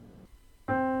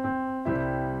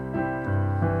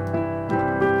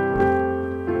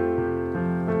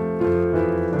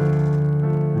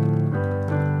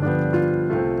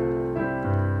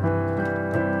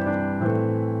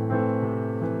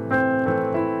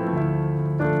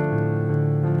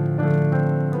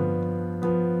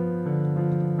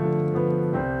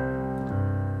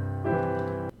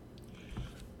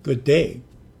Good day,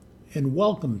 and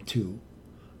welcome to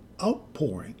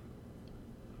Outpouring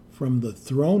from the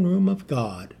Throne Room of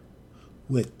God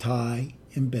with Ty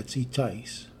and Betsy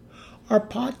Tice. Our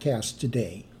podcast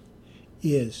today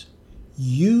is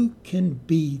You Can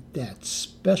Be That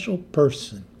Special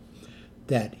Person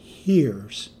That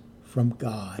Hears from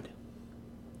God.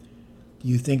 Do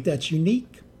you think that's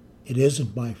unique? It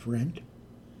isn't, my friend.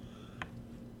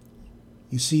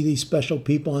 You see these special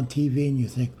people on TV and you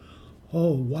think,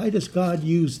 oh, why does God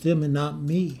use them and not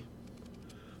me?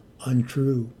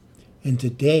 Untrue. And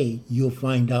today you'll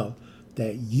find out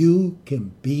that you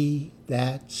can be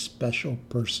that special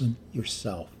person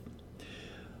yourself.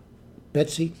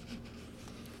 Betsy?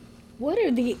 What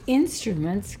are the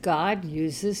instruments God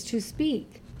uses to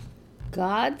speak?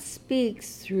 God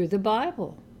speaks through the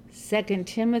Bible. 2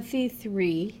 Timothy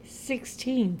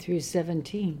 3:16 through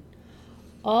 17.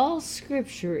 All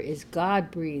Scripture is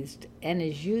God-breathed and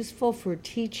is useful for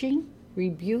teaching,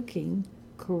 rebuking,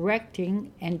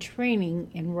 correcting, and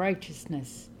training in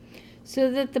righteousness,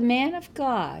 so that the man of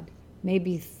God may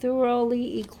be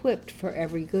thoroughly equipped for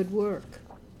every good work.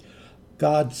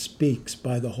 God speaks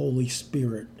by the Holy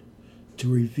Spirit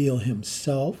to reveal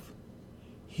Himself,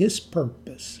 His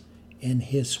purpose, and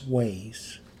His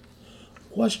ways.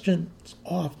 Questions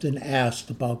often asked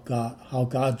about God, how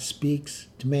God speaks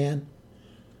to man.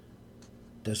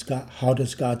 How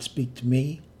does God speak to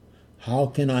me? How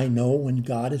can I know when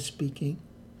God is speaking?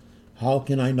 How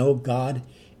can I know God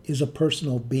is a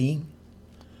personal being?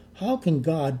 How can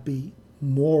God be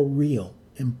more real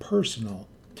and personal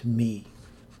to me?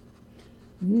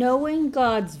 Knowing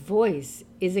God's voice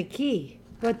is a key,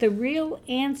 but the real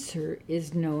answer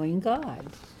is knowing God.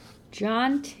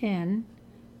 John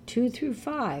 10:2 through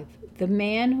 5. The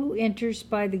man who enters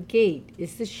by the gate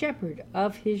is the shepherd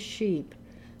of his sheep.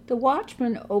 The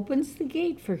watchman opens the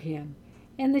gate for him,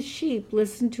 and the sheep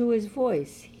listen to his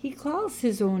voice. He calls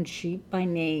his own sheep by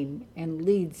name and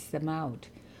leads them out.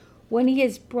 When he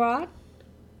has brought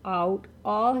out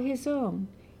all his own,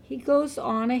 he goes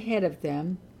on ahead of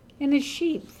them, and his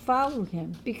sheep follow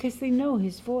him because they know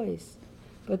his voice.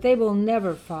 But they will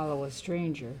never follow a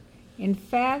stranger. In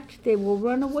fact, they will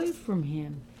run away from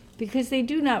him because they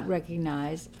do not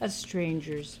recognize a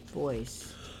stranger's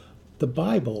voice. The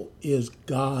Bible is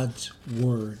God's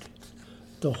Word.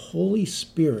 The Holy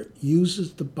Spirit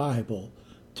uses the Bible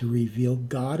to reveal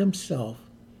God Himself,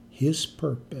 His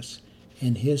purpose,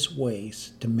 and His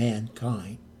ways to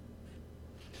mankind.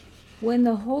 When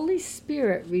the Holy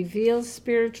Spirit reveals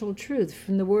spiritual truth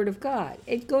from the Word of God,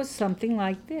 it goes something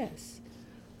like this.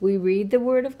 We read the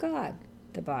Word of God,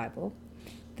 the Bible.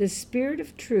 The Spirit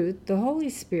of truth, the Holy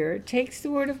Spirit, takes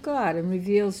the Word of God and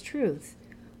reveals truth.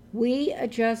 We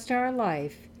adjust our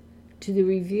life to the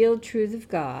revealed truth of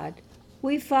God.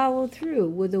 We follow through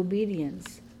with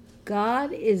obedience.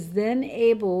 God is then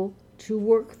able to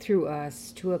work through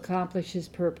us to accomplish His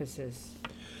purposes.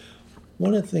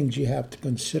 One of the things you have to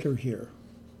consider here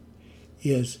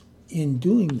is in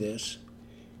doing this,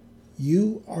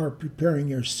 you are preparing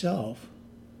yourself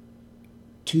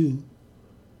to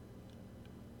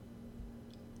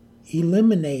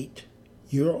eliminate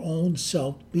your own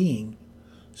self-being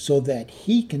so that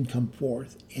He can come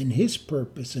forth and His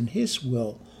purpose and His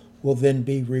will then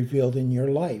be revealed in your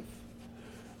life.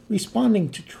 Responding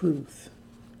to truth.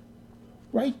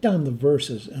 Write down the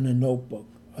verses in a notebook,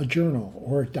 a journal,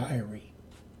 or a diary.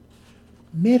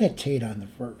 Meditate on the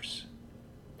verse.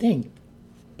 Think,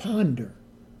 ponder,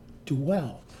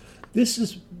 dwell. This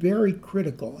is very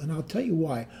critical, and I'll tell you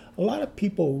why. A lot of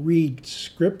people read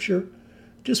Scripture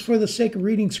just for the sake of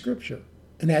reading Scripture.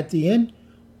 And at the end,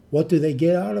 what do they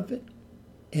get out of it?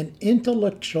 An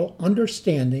intellectual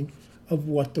understanding of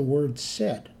what the Word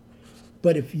said.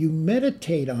 But if you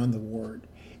meditate on the Word,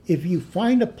 if you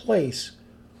find a place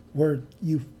where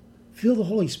you feel the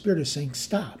Holy Spirit is saying,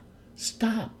 stop,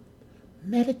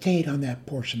 meditate on that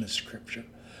portion of Scripture.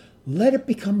 Let it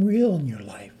become real in your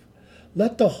life.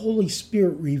 Let the Holy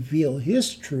Spirit reveal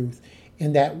His truth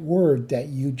in that word that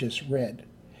you just read.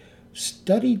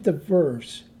 Study the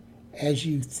verse as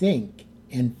you think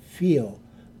and feel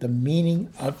the meaning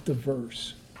of the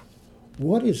verse.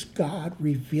 What is God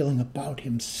revealing about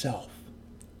Himself?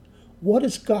 What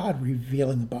is God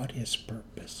revealing about His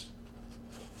purpose?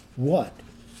 What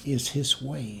is His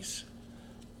ways?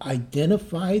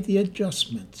 Identify the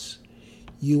adjustments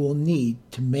you will need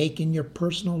to make in your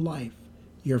personal life,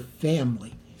 your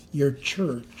family, your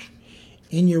church,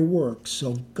 in your work,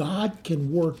 so God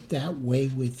can work that way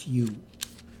with you.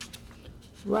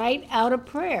 Write out a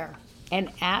prayer and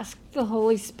ask the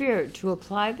Holy Spirit to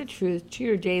apply the truth to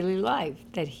your daily life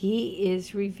that He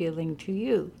is revealing to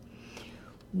you.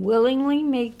 Willingly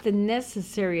make the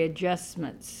necessary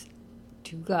adjustments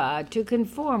to God to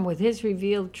conform with His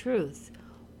revealed truth.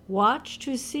 Watch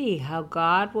to see how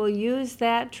God will use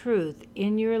that truth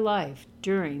in your life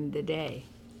during the day.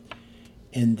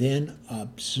 And then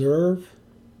observe,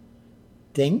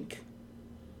 think,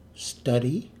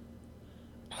 study,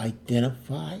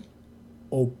 identify,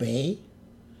 obey,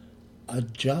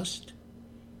 adjust,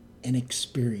 and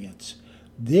experience.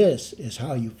 This is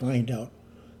how you find out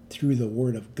through the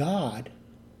Word of God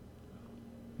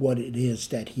what it is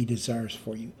that He desires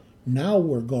for you. Now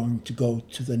we're going to go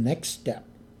to the next step.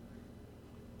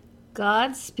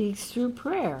 God speaks through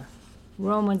prayer.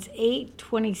 Romans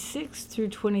 8:26 through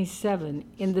 27.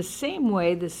 In the same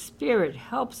way, the Spirit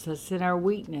helps us in our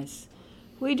weakness.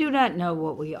 We do not know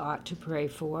what we ought to pray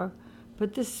for,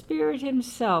 but the Spirit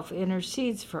Himself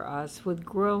intercedes for us with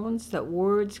groans that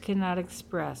words cannot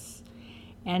express.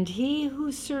 And He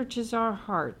who searches our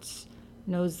hearts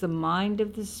knows the mind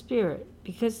of the Spirit,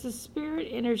 because the Spirit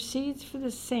intercedes for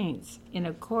the saints in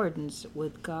accordance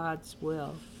with God's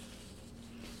will.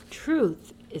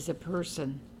 Truth is a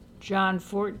person. John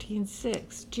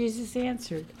 14:6. Jesus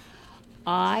answered,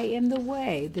 I am the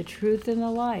way, the truth, and the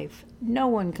life. No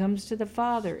one comes to the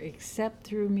Father except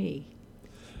through me.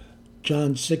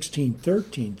 John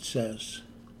 16:13 says,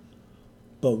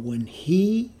 But when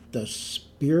He, the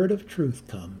Spirit of truth,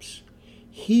 comes,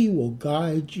 He will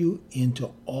guide you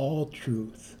into all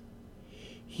truth.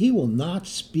 He will not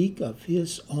speak of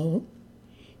His own.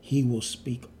 He will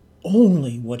speak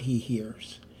only what He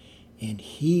hears, and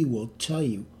He will tell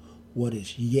you what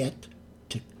is yet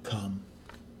to come.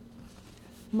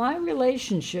 My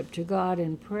relationship to God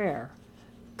in prayer.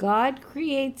 God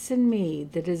creates in me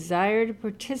the desire to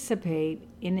participate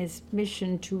in His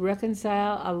mission to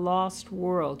reconcile a lost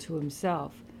world to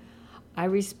Himself. I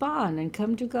respond and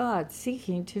come to God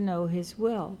seeking to know His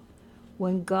will.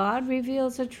 When God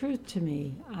reveals a truth to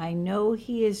me, I know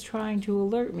He is trying to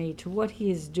alert me to what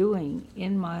He is doing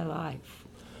in my life.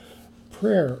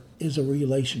 Prayer is a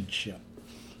relationship.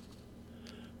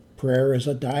 Prayer is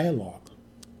a dialogue.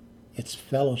 It's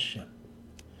fellowship.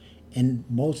 And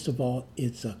most of all,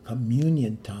 it's a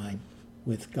communion time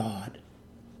with God.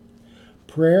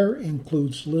 Prayer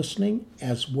includes listening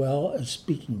as well as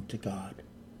speaking to God.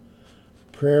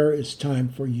 Prayer is time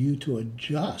for you to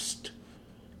adjust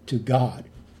to God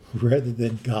rather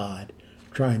than God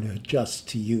trying to adjust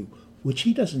to you, which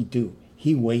He doesn't do.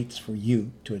 He waits for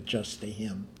you to adjust to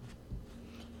Him.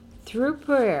 Through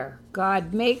prayer,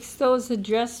 God makes those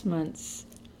adjustments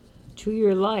to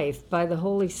your life by the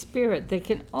Holy Spirit that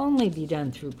can only be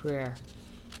done through prayer.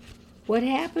 What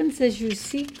happens as you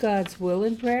seek God's will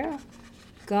in prayer?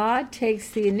 God takes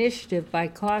the initiative by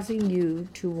causing you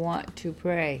to want to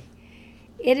pray.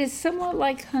 It is somewhat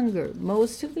like hunger.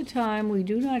 Most of the time, we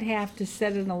do not have to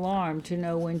set an alarm to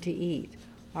know when to eat.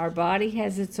 Our body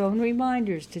has its own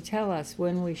reminders to tell us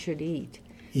when we should eat.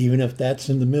 Even if that's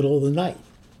in the middle of the night.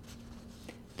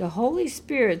 The Holy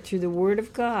Spirit, through the Word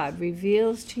of God,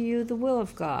 reveals to you the will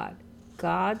of God.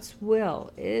 God's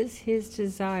will is His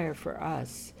desire for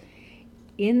us.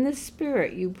 In the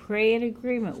Spirit, you pray in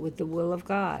agreement with the will of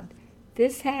God.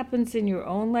 This happens in your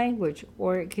own language,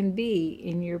 or it can be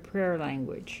in your prayer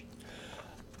language.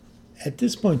 At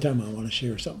this point in time, I want to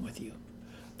share something with you.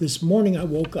 This morning I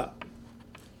woke up.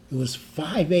 It was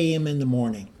 5 a.m. in the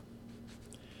morning.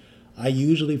 I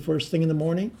usually, first thing in the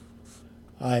morning,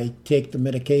 I take the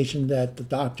medication that the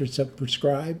doctors have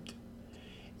prescribed,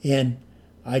 and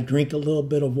I drink a little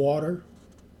bit of water,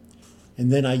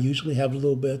 and then I usually have a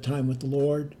little bit of time with the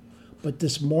Lord. But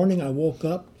this morning I woke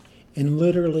up, and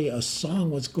literally a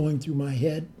song was going through my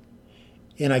head,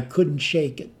 and I couldn't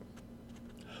shake it.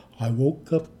 I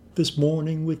woke up this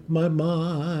morning with my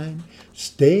mind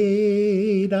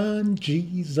stayed on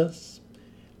Jesus.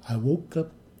 I woke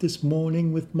up this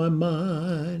morning with my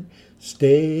mind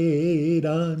stayed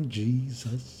on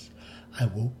Jesus. I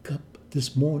woke up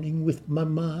this morning with my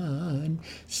mind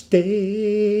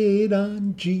stayed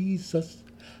on Jesus.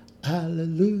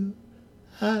 Hallelujah,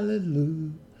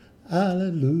 hallelujah,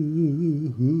 hallelujah.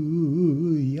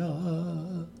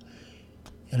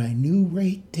 And I knew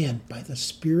right then, by the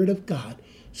Spirit of God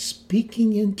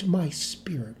speaking into my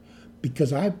spirit,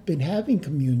 because I've been having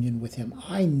communion with Him.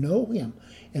 I know Him,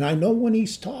 and I know when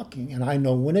He's talking, and I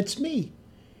know when it's me.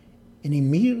 And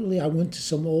immediately I went to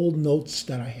some old notes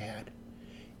that I had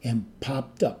and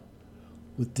popped up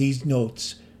with these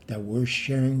notes that we're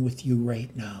sharing with you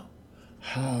right now.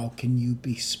 How can you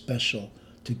be special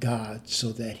to God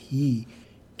so that He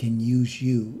can use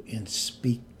you and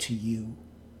speak to you?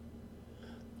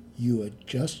 You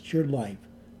adjust your life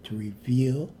to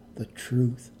reveal the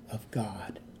truth of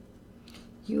God.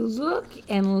 You look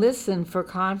and listen for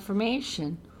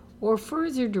confirmation or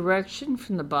further direction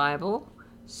from the Bible,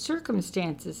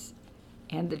 circumstances,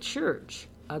 and the church,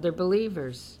 other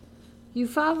believers. You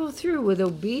follow through with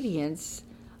obedience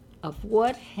of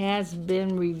what has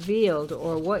been revealed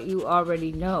or what you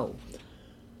already know.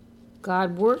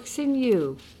 God works in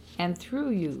you and through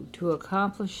you to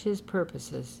accomplish his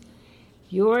purposes.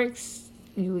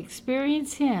 You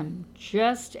experience him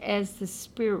just as the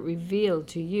Spirit revealed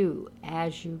to you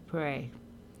as you pray.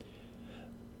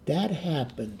 That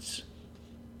happens.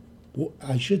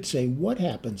 I should say, what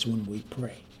happens when we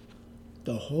pray?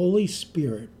 The Holy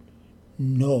Spirit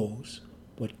knows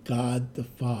what God the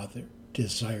Father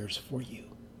desires for you.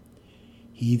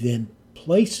 He then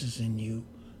places in you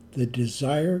the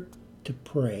desire to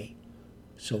pray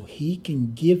so he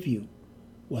can give you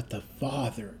what the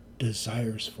Father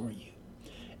desires for you.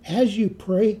 As you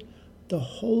pray, the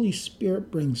Holy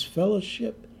Spirit brings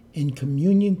fellowship and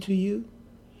communion to you.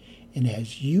 And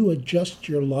as you adjust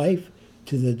your life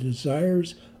to the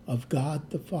desires of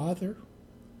God the Father,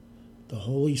 the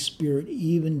Holy Spirit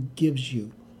even gives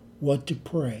you what to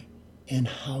pray and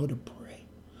how to pray,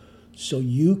 so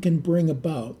you can bring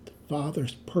about the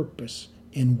Father's purpose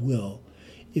and will.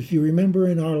 If you remember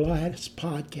in our last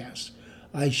podcast,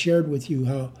 I shared with you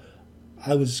how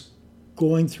I was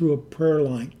going through a prayer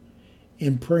line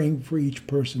and praying for each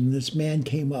person. This man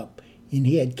came up and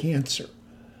he had cancer.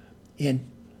 And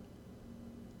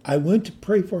I went to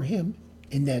pray for him,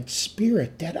 and that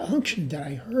spirit, that unction that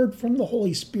I heard from the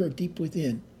Holy Spirit deep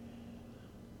within,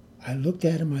 I looked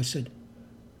at him, I said,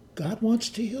 God wants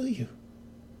to heal you.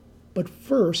 But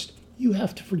first, you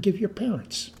have to forgive your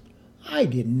parents. I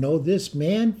didn't know this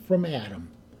man from Adam.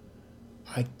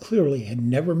 I clearly had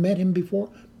never met him before,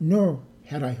 nor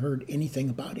had I heard anything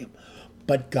about him.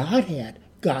 But God had.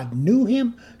 God knew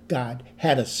him. God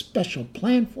had a special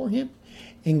plan for him.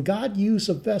 And God used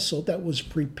a vessel that was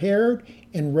prepared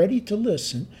and ready to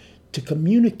listen to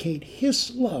communicate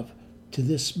his love to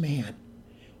this man.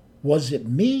 Was it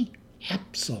me?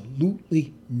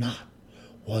 Absolutely not.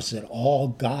 Was it all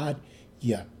God?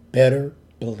 You better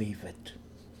believe it.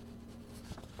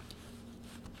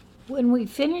 When we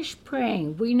finish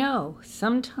praying, we know,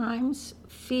 sometimes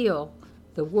feel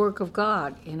the work of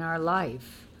God in our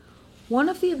life. One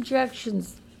of the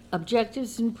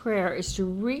objectives in prayer is to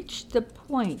reach the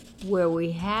point where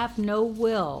we have no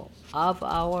will of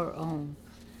our own.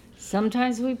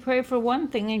 Sometimes we pray for one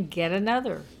thing and get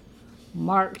another.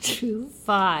 Mark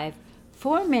 2:5.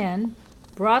 4 men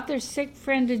brought their sick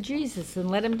friend to Jesus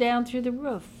and let him down through the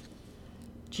roof.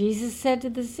 Jesus said to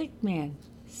the sick man,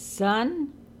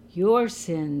 "Son, your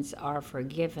sins are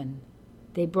forgiven."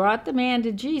 They brought the man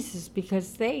to Jesus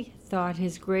because they thought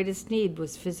his greatest need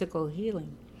was physical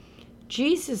healing.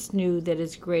 Jesus knew that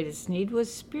his greatest need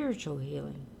was spiritual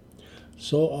healing.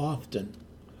 So often,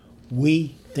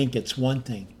 we think it's one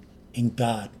thing, and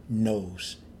God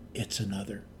knows it's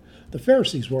another. The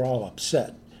Pharisees were all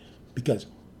upset because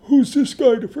who's this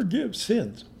guy to forgive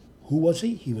sins? Who was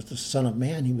he? He was the Son of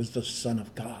Man. He was the Son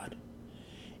of God.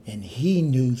 And he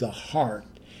knew the heart.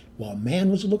 While man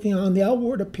was looking on the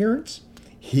outward appearance,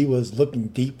 he was looking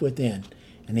deep within.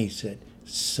 And he said,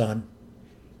 "Son,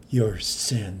 your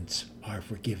sins are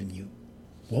forgiven you."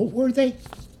 What were they?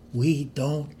 We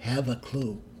don't have a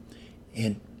clue.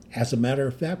 And as a matter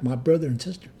of fact, my brother and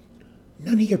sister,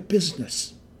 none of your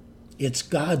business. It's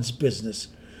God's business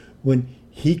when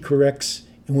he corrects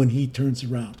and when he turns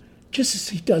around, just as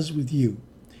he does with you.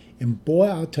 And boy,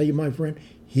 I'll tell you, my friend,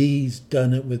 he's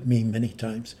done it with me many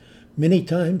times. Many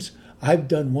times I've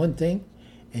done one thing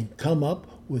and come up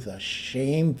with a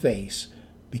shame face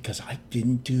because I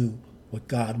didn't do what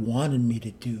God wanted me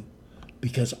to do,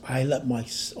 because I let my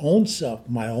own self,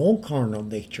 my own carnal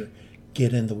nature,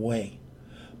 get in the way.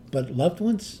 But loved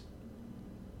ones,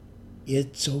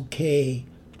 it's okay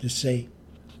to say,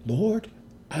 "Lord,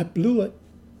 I blew it."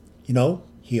 You know,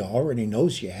 he already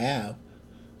knows you have.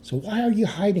 So why are you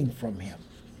hiding from him?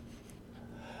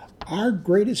 Our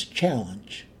greatest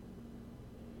challenge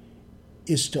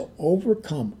is to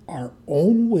overcome our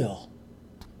own will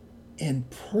and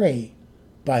pray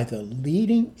by the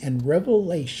leading and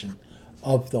revelation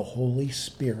of the Holy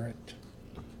Spirit.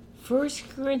 1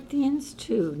 Corinthians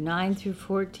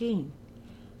 2:9-14.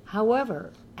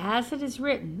 However, as it is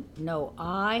written, no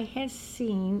eye has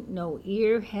seen, no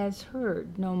ear has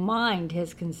heard, no mind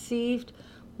has conceived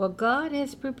what God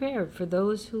has prepared for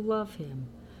those who love him.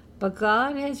 But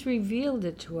God has revealed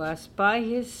it to us by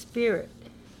his Spirit.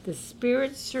 The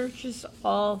Spirit searches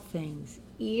all things,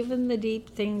 even the deep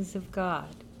things of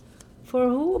God. For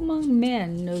who among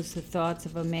men knows the thoughts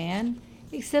of a man,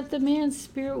 except the man's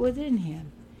spirit within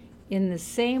him? In the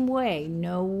same way,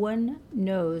 no one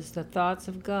knows the thoughts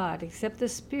of God except the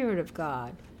Spirit of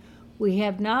God. We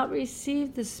have not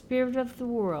received the spirit of the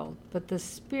world, but the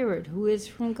Spirit who is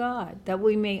from God, that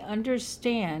we may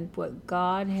understand what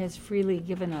God has freely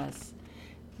given us.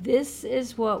 This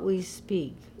is what we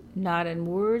speak, not in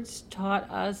words taught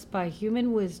us by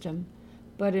human wisdom,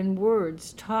 but in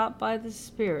words taught by the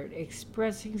Spirit,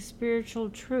 expressing spiritual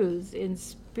truths in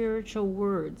spiritual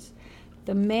words.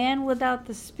 The man without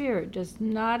the Spirit does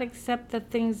not accept the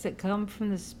things that come from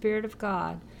the Spirit of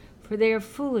God, for they are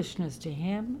foolishness to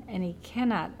him, and he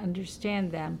cannot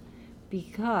understand them,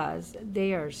 because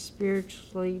they are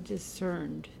spiritually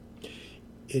discerned.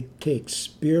 It takes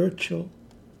spiritual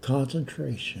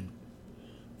concentration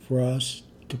for us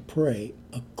to pray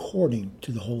according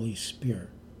to the Holy Spirit,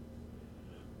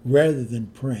 rather than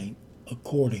praying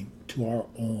according to our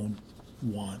own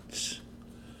wants.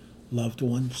 Loved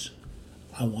ones,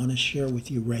 I want to share with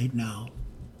you right now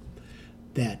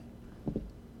that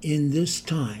in this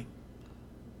time,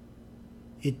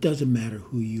 it doesn't matter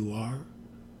who you are,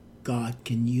 God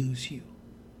can use you.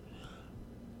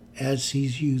 As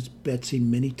He's used Betsy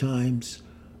many times,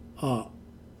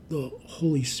 the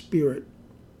Holy Spirit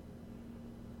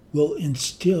will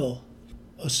instill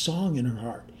a song in her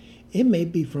heart. It may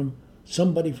be from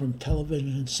somebody from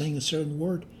television saying a certain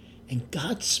word, and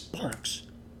God sparks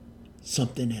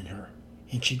something in her.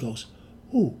 And she goes,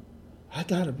 ooh, I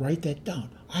got to write that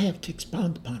down. I have to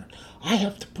expound upon it. I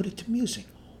have to put it to music.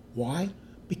 Why?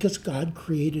 Because God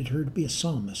created her to be a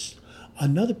psalmist.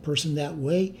 Another person that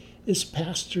way is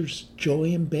Pastors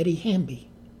Joy and Betty Hamby.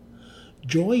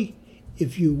 Joy,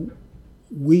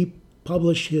 we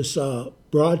publish his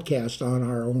broadcast on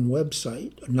our own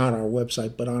website, not our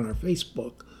website, but on our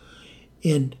Facebook.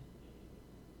 And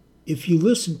if you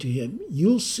listen to him,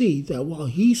 you'll see that while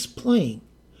he's playing,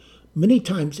 many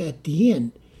times at the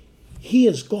end, he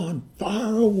has gone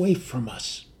far away from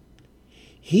us.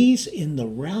 He's in the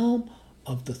realm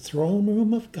of the throne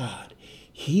room of God.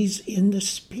 He's in the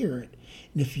Spirit.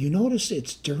 And if you notice,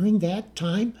 it's during that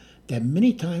time that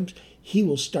many times he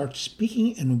will start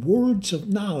speaking and words of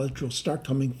knowledge will start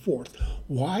coming forth.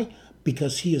 Why?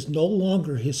 Because he is no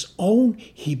longer his own.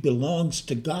 He belongs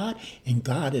to God. And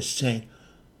God is saying,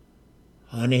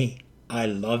 honey, I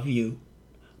love you.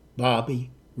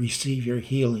 Bobby, receive your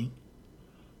healing.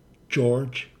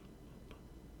 George,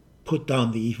 put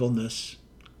down the evilness.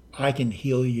 I can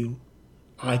heal you.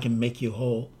 I can make you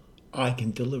whole. I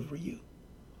can deliver you.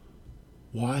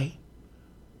 Why?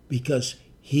 Because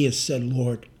he has said,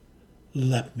 Lord,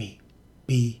 let me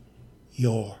be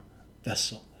your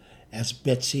vessel. As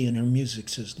Betsy in her music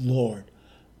says, Lord,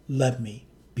 let me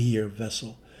be your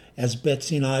vessel. As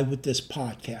Betsy and I with this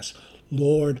podcast,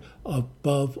 Lord,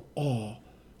 above all,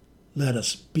 let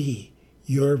us be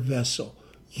your vessel,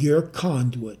 your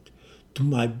conduit to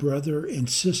my brother and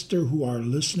sister who are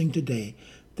listening today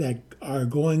that are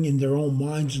going in their own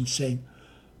minds and saying,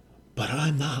 but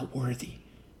I'm not worthy.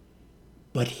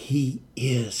 But he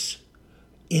is.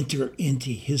 Enter into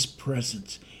his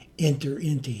presence. Enter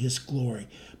into his glory.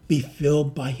 Be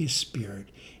filled by his Spirit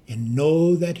and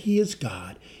know that he is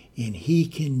God and he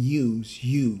can use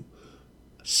you,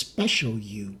 special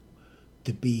you,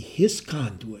 to be his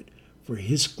conduit for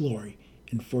his glory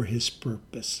and for his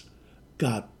purpose.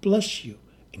 God bless you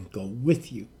and go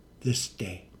with you this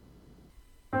day.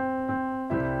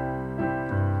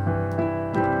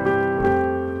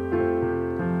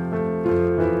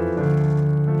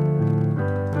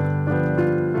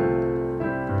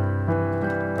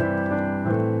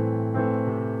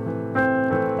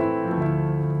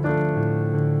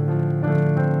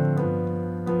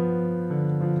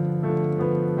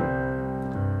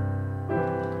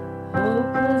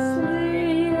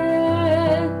 Hopelessly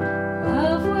in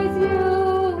love with you,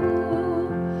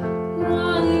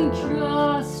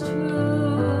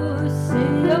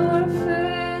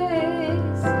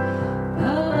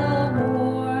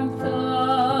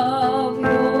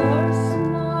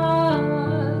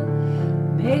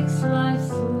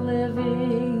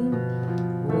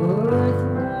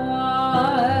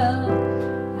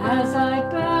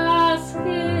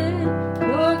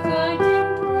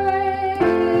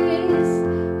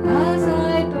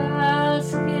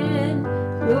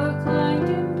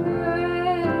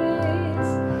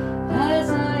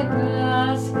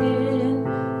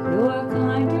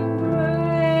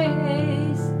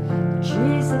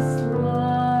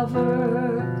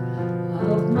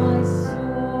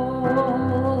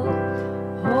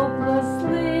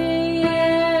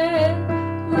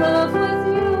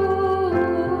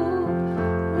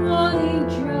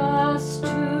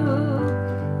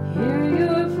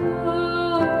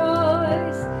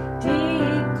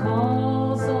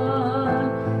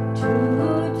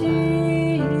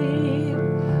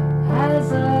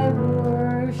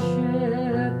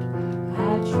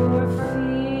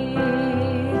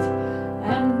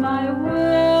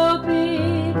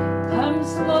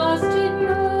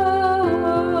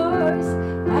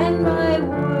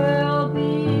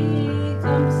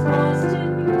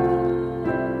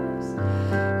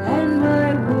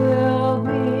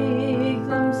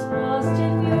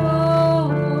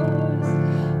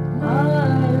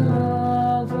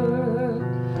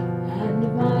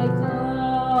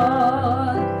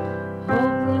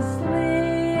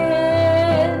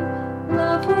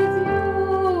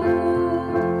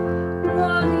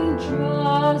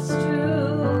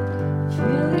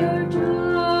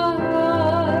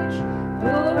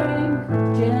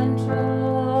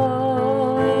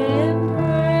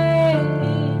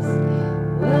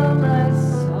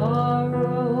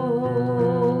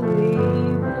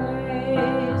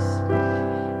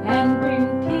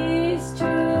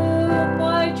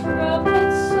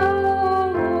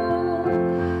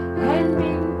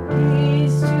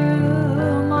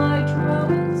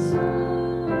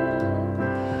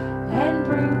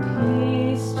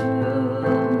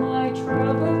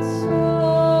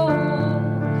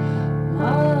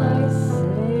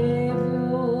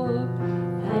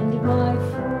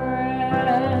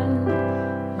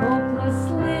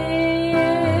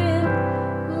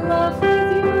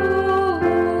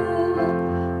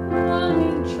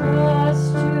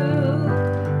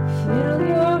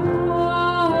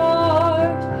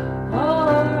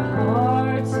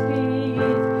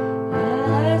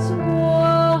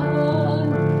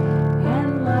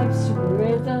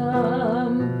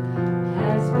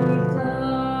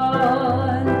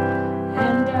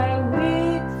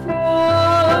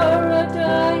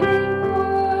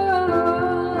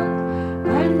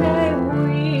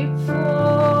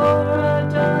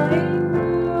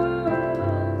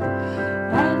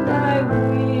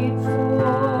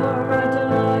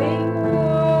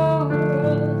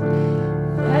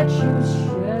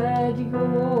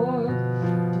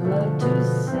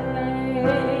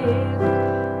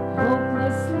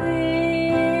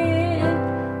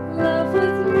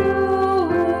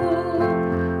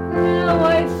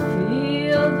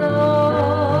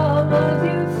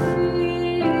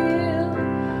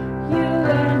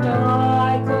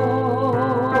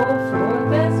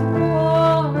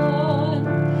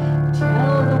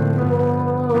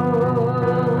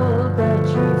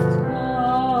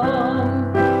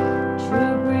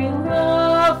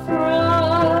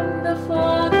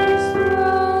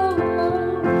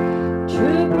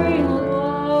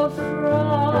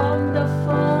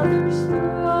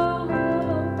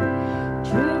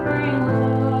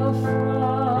 love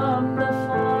from the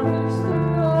Father's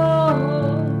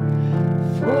throne,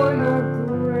 for your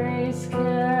grace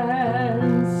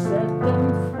can set them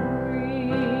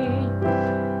free.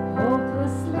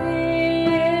 Hopelessly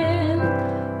in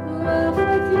love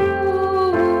with you,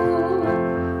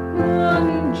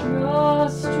 longing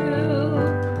just to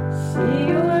see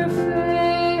your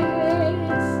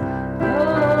face, the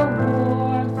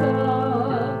warmth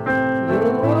of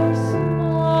your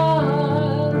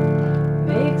smile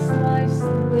makes life's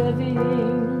living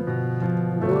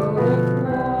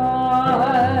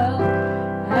worthwhile.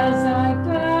 As I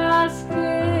bask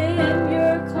in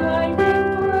your kind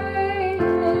embrace,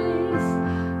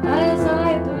 as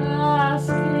I bask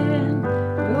in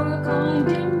your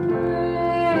kind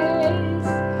embrace,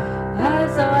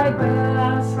 as I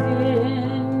bask in